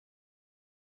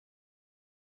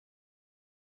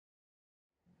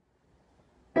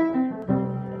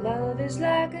just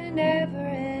like a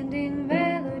never-ending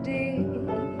melody.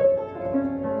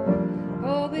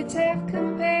 Poets have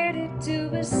compared it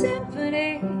to a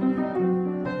symphony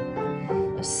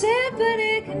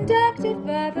conducted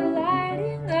by the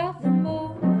lighting of the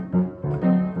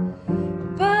moon.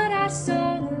 But our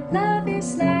song of love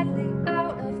is slightly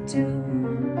out of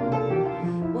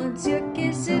tune. Once your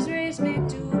kisses raised me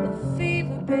to a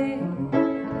fever pitch.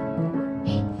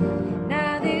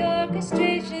 Now the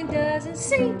orchestration doesn't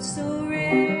seem so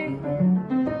rich.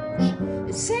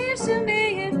 It seems to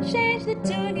me you've changed the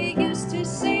tune you used to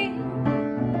sing,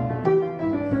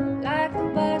 like the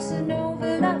bossa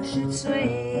nova love should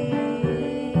swing.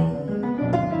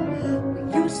 We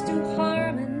used to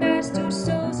harmonize two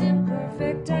souls in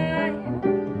perfect time.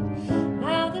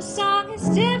 Now the song is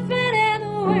different and the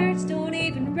words don't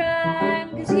even rhyme.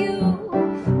 Cause you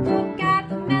forgot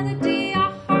the melody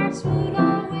our hearts would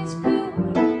always prove.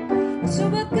 So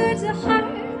what good's a heart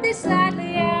that's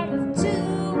slightly out of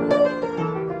tune?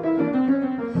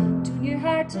 Tune your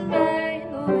heart to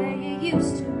mine the way you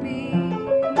used to be.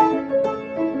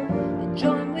 And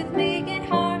join with me in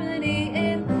harmony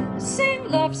and sing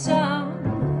love song.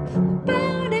 We're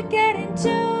bound to get in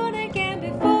tune again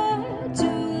before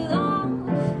too long.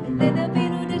 And then there'll be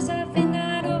no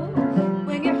DESAFINADO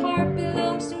when your heart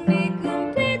belongs to me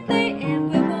completely.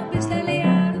 And we won't be slightly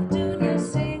out of tune. You'll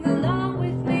sing along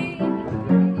with me.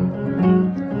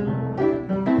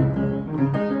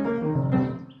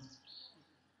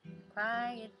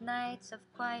 Quiet nights of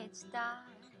quiet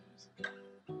stars,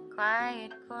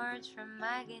 quiet chords from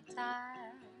my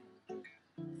guitar,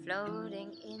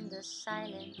 floating in the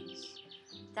silence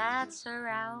that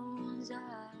surrounds us.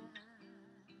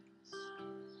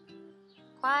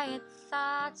 Quiet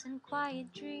thoughts and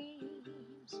quiet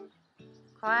dreams,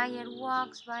 quiet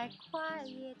walks by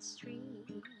quiet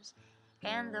streams,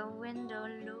 and the window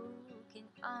looking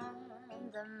on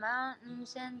the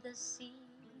mountains and the sea.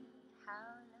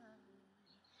 How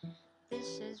lovely,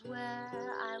 this is where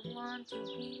I want to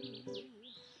be,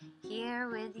 here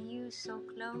with you so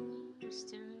close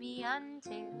to me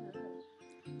until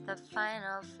the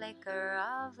final flicker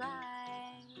of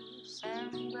life's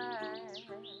ember.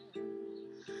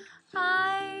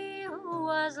 I who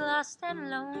was lost and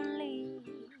lonely,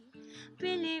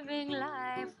 believing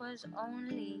life was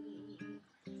only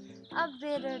a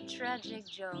bitter tragic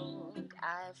joke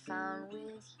I found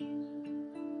with you,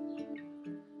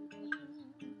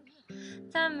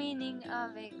 the meaning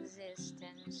of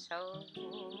existence, oh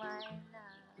my love.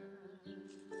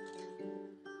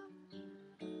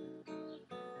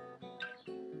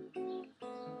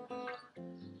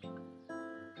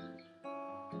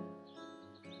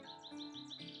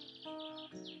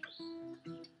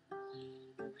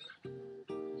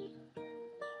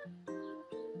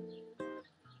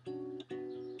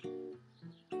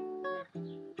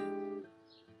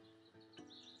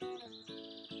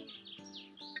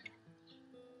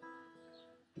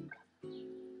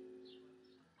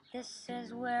 This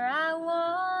is where I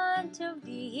want to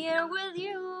be, here with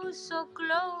you so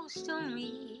close to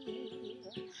me,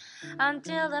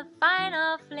 until the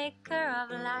final flicker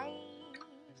of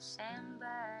life's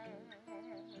ember.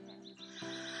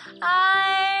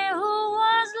 I who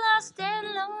was lost and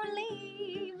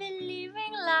lonely,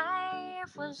 believing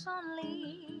life was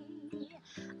only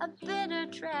a bitter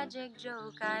tragic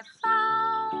joke I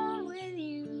found with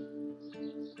you,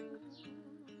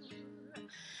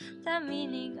 the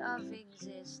meaning of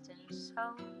existence,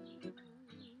 oh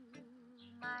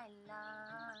my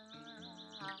love.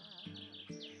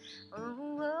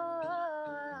 Oh,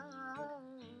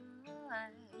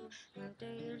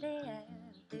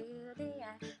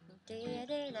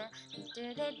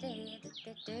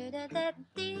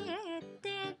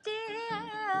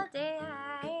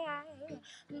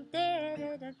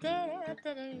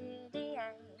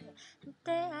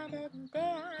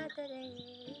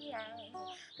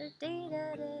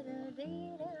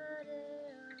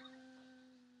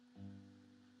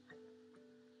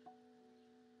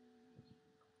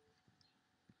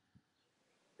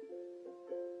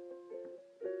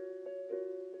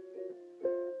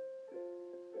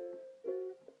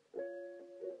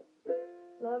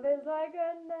 Love is like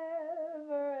a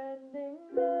never-ending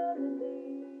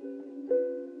melody.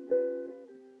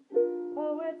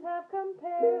 Poets have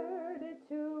compared it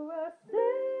to a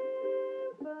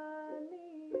symphony.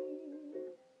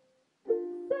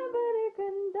 Symphony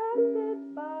conducted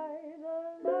by the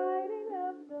lighting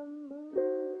of the moon.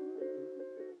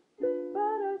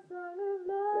 But a song of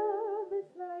love is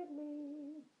slightly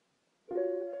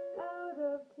out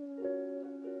of tune.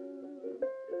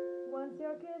 Once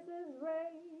your kisses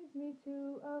raise me to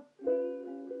a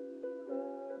fever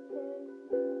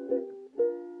pitch.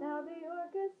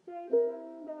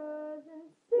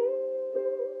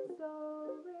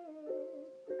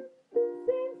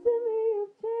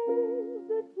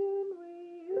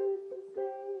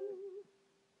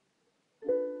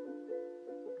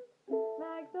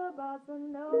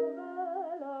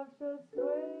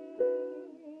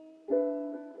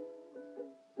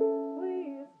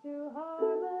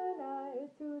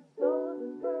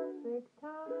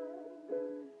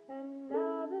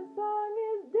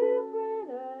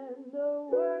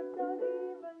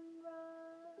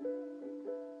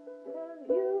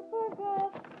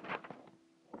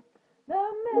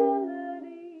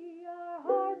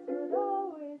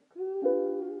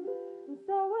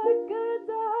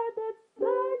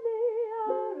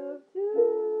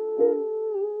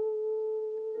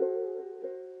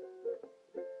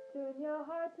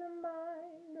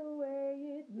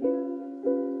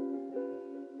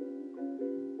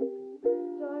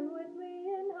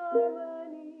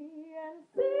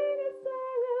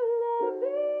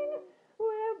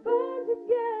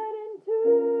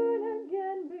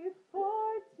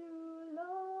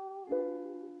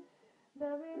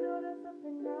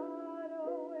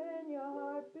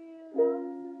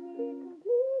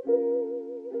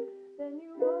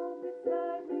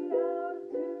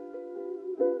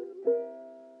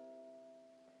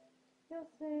 will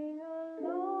sing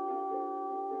along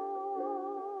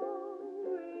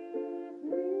with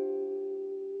me.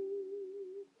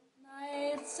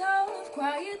 Nights of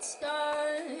quiet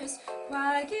stars,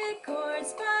 quiet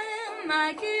chords by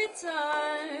my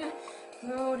guitar,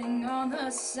 floating on the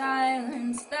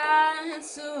silence that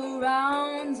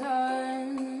surrounds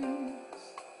us.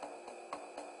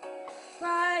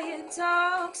 Quiet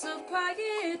talks of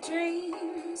quiet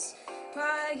dreams,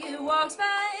 quiet walks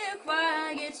by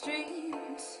quiet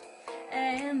streams,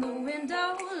 and the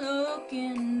window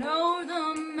looking over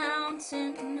the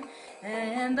mountain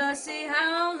and I see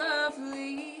how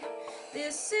lovely.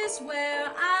 This is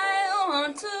where I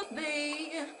want to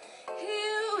be,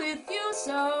 here with you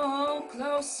so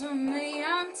close to me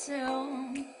until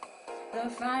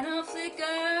the final flicker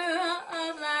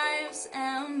of life's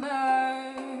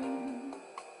ember.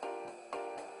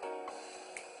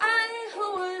 I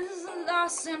who was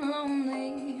lost and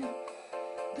lonely,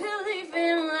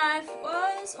 believing life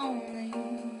was only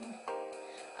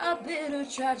a bitter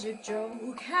tragic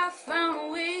joke I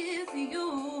found with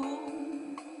you.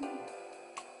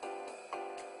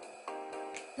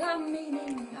 The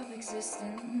meaning of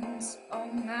existence, oh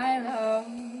my love.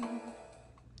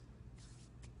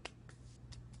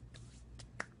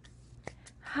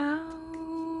 How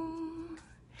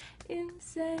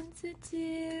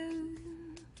insensitive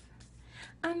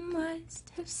I must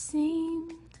have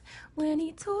seemed when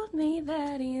he told me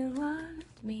that he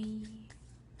loved me.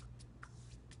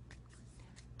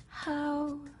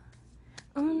 How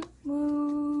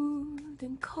unmoved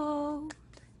and cold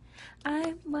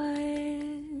I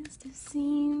must have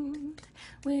seemed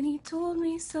when he told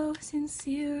me so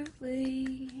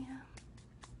sincerely.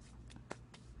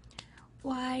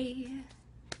 Why,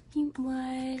 he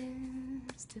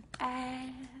must have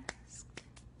asked,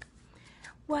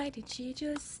 why did she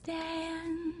just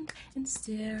stand and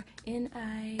stare in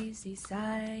icy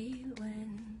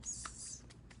silence?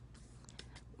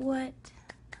 What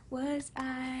was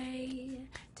I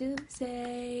to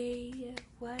say?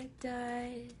 What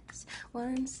does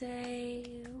one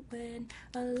say when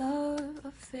a love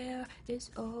affair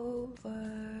is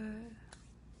over?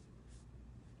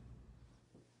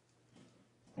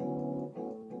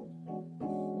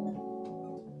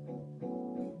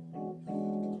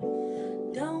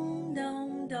 Dom,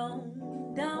 dom,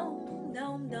 dom, dom,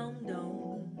 dom, dom, dom.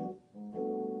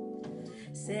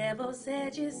 Se você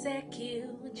disser que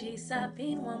eu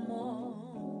desafio o amor,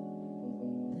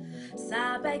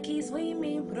 sabe que isso em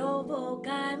mim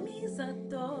provoca misa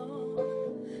dor.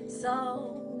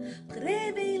 Sou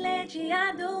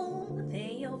privilegiado,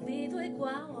 tenho ouvido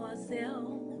igual ao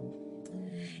seu.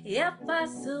 Eu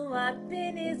faço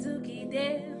apenas o que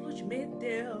Deus me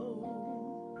deu.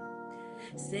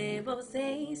 Se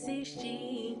você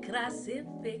insistir em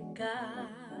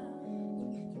classificar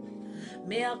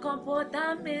meu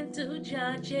comportamento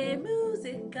diante de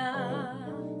música,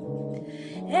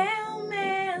 eu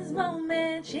mesmo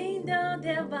mentindo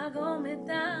devo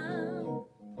argumentar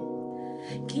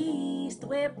que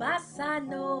isto é bossa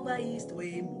nova, isto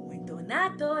é muito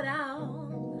natural.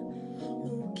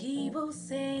 O que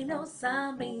você não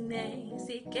sabe nem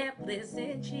sequer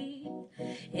presente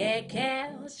é que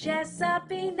eu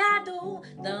desafinado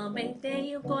também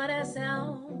tenho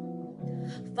coração.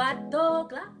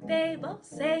 Fotografei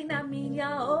você na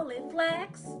minha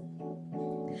Oleflex,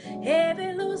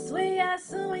 revelou-se a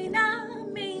sua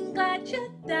minha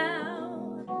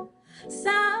gratidão.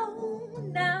 Só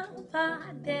uma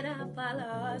padeira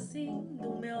fala assim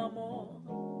do meu amor.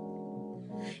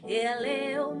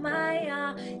 Ele é o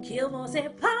maior que você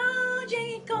pode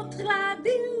encontrar,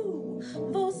 viu?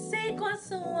 Você com a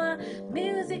sua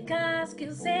músicas que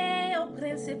é o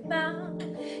principal.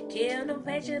 Que eu no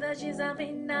peito dos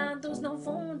desafinados, no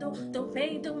fundo do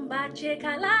peito bate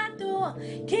calado.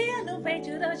 Que eu no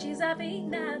peito dos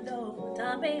desafinados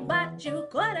também bate o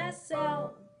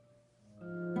coração.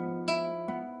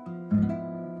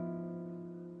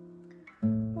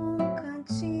 Um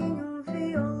cantinho, um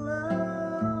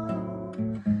violão,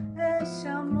 este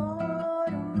amor,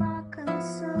 uma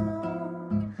canção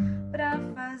pra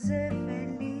fazer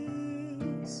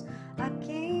feliz a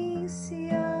quem se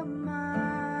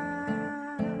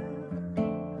ama.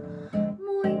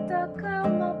 Muita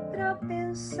calma pra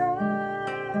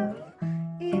pensar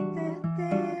e ter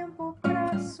tempo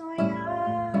pra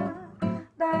sonhar.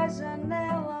 Da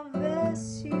janela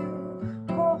vê-se o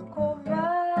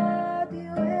Corcovado e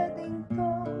o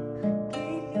Redentor. Que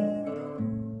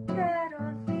lindo, quero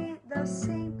a vida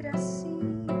sempre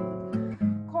assim,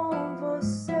 com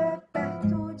você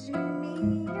perto de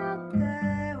mim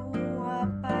até o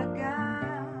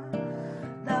apagar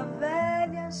da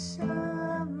velha chama.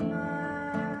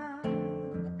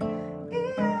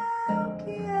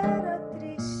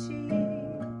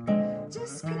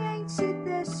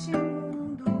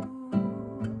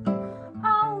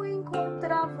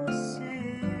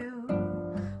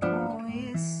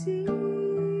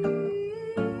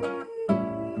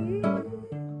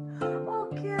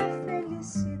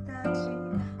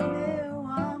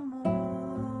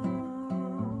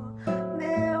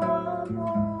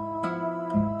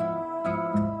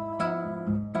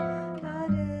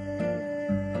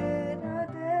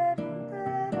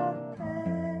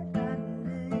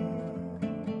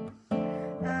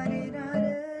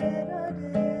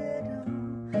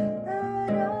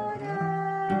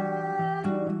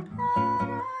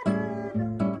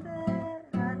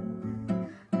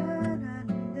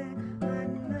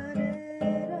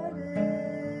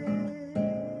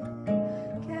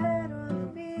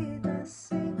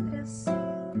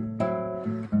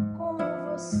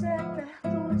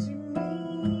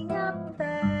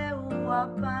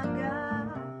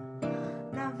 apagar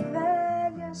na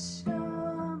velha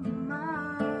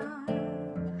chama.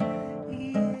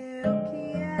 E eu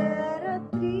que era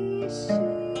triste,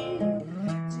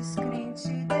 descrente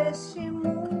deste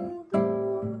mundo,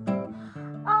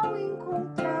 ao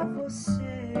encontrar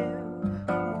você eu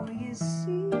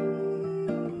conheci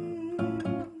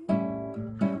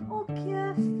o que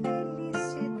é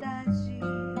felicidade,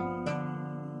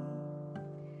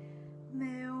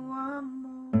 meu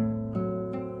amor.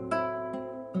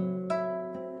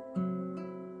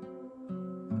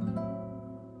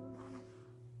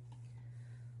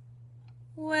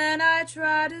 When I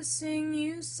try to sing,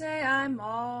 you say I'm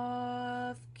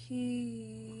off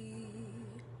key.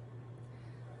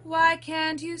 Why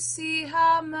can't you see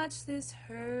how much this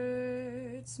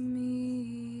hurts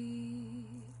me?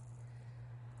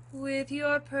 With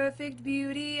your perfect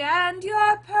beauty and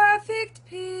your perfect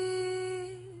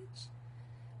pitch,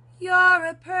 you're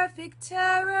a perfect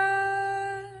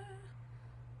terror.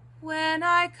 When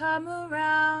I come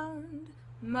around,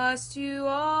 must you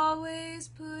always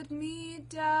put me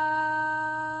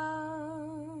down?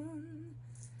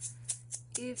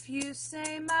 If you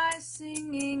say my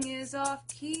singing is off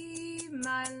key,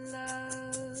 my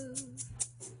love,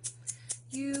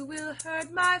 you will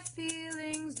hurt my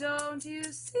feelings, don't you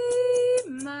see,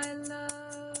 my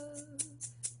love?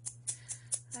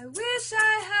 I wish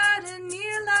I had an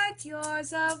ear like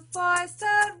yours, a voice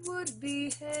that would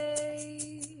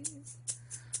behave.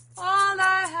 All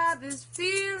I have is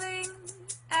feeling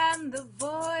and the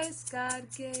voice God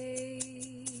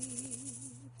gave.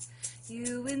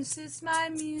 You insist my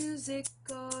music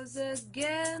goes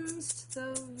against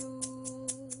the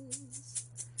rules.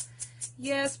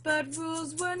 Yes, but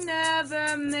rules were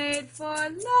never made for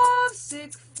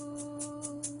lovesick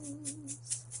fools.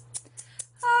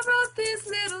 I wrote this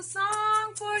little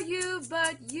song for you,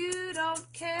 but you don't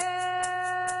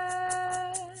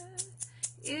care.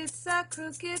 It's a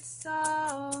crooked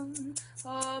song,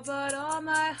 oh, but all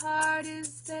my heart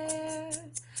is there.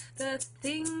 The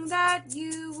thing that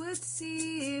you would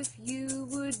see if you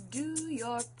would do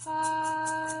your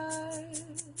part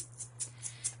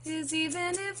is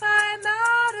even if I'm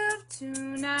out of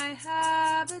tune, I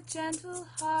have a gentle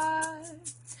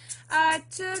heart. I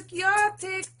took your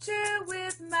picture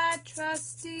with my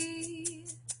trusty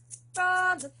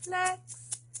Rolleiflex.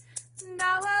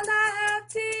 Now all I have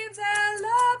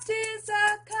developed is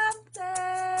a complex.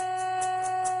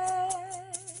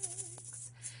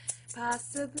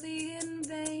 Possibly in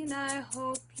vain, I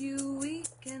hope you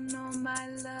weaken all my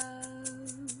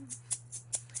love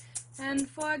and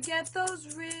forget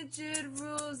those rigid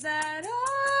rules that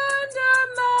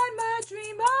undermine my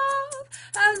dream of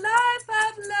a life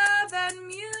of love and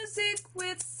music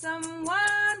with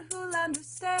someone who'll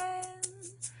understand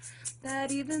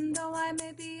that even though I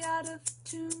may be out of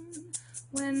tune,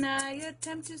 when I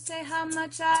attempt to say how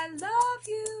much I love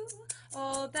you,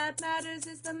 all that matters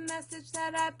is the message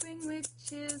that I bring,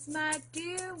 which is, my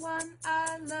dear one,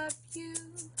 I love you.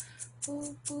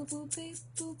 Boo boo boo beep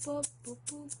boo boo boo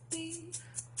boo beep.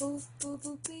 Boo boo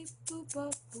boo beep boo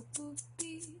boo boo boo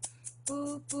beep.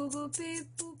 Boo boo boo beep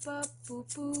boo boo boo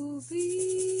boo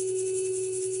beep.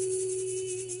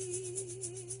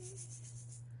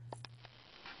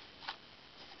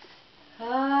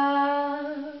 Ah,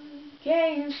 qué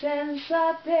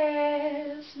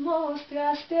insensatez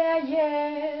mostraste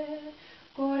ayer,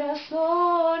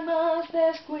 corazón más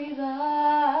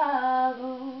descuidado.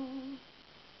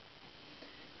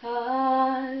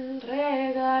 Al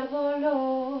regar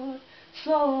dolor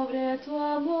sobre tu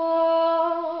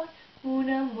amor, un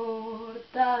amor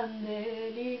tan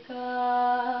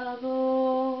delicado.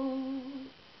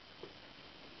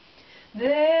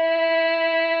 De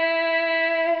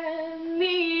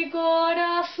mi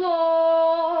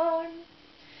corazón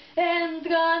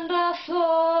entra en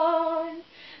razón,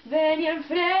 ven y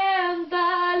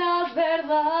enfrenta las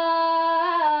verdades,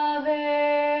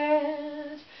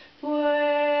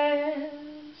 pues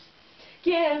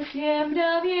quien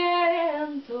siembra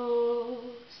vientos,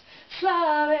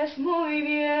 sabes muy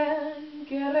bien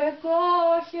que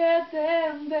recoge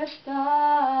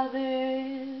tempestades.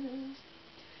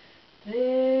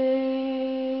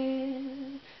 De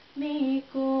mi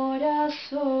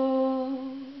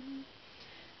corazón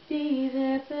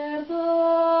pide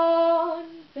perdón,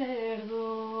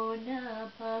 perdón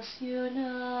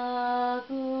apasionado.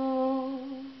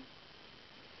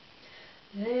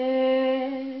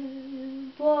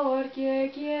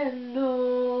 Porque quien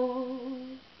no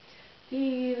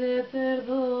pide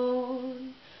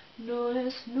perdón no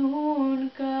es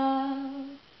nunca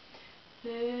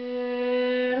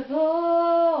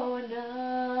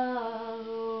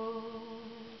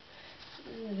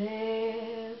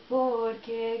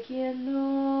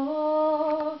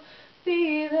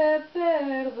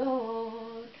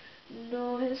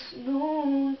no es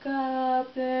nunca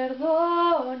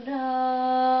perdonar.